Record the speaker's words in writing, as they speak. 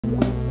Hey,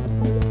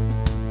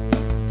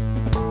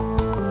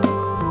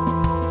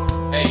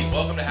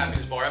 welcome to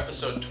Happiness Bar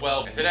episode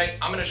 12, and today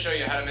I'm going to show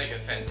you how to make a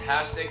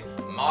fantastic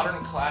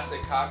modern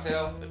classic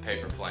cocktail, the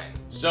Paper Plane.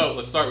 So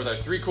let's start with our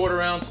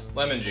 3/4 ounce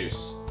lemon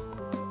juice.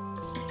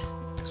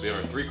 Next we have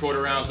our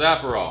 3/4 ounce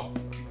Aperol,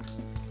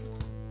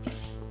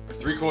 our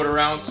 3/4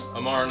 ounce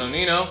Amaro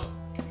Nonino,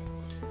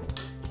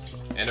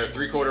 and our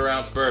 3/4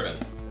 ounce Bourbon.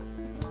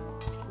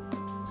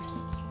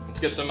 Let's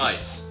get some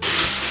ice.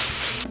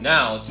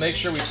 Now let's make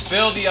sure we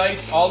fill the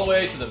ice all the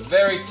way to the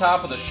very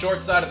top of the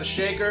short side of the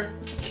shaker.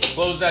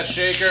 Close that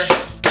shaker,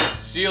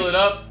 seal it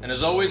up, and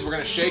as always, we're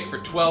going to shake for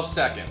 12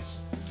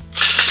 seconds.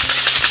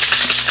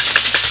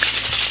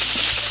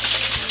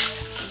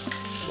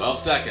 12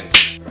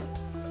 seconds.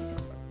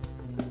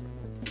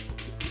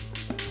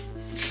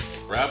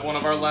 Grab one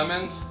of our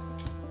lemons,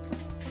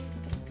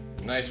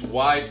 nice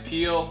wide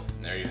peel,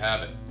 and there you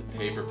have it, the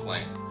Paper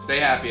Plane. Stay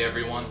happy,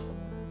 everyone.